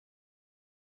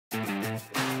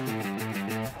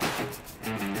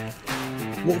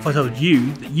What if I told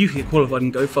you that you could get qualified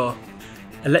and go far?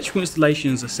 Electrical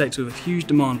installation is a sector with a huge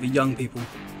demand for young people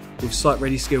with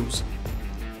site-ready skills.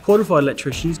 Qualified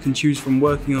electricians can choose from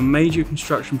working on major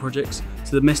construction projects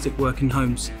to domestic work in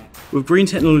homes. With green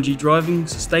technology driving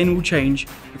sustainable change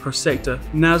across sector,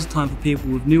 now's the time for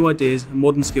people with new ideas and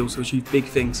modern skills to achieve big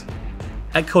things.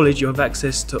 At college, you'll have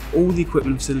access to all the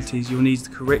equipment and facilities you'll need to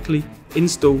correctly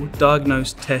install,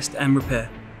 diagnose, test and repair.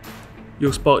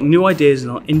 You'll spark new ideas in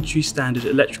our industry-standard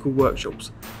electrical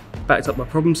workshops, backed up by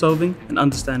problem solving and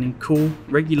understanding core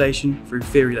regulation through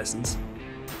theory lessons.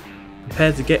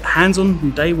 Prepare to get hands-on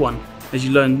from day one as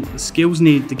you learn the skills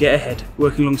needed to get ahead,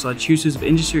 working alongside tutors with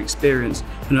industry experience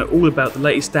who know all about the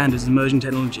latest standards and emerging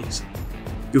technologies.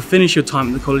 You'll finish your time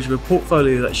at the college with a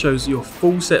portfolio that shows your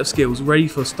full set of skills ready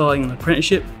for starting an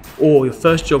apprenticeship or your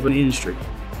first job in the industry.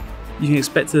 You can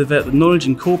expect to develop the knowledge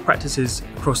and core practices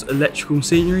across electrical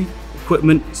machinery,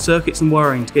 equipment, circuits and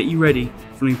wiring to get you ready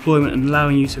for employment and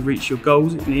allowing you to reach your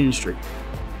goals in the industry.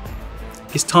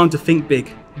 It's time to think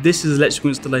big. This is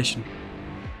electrical installation.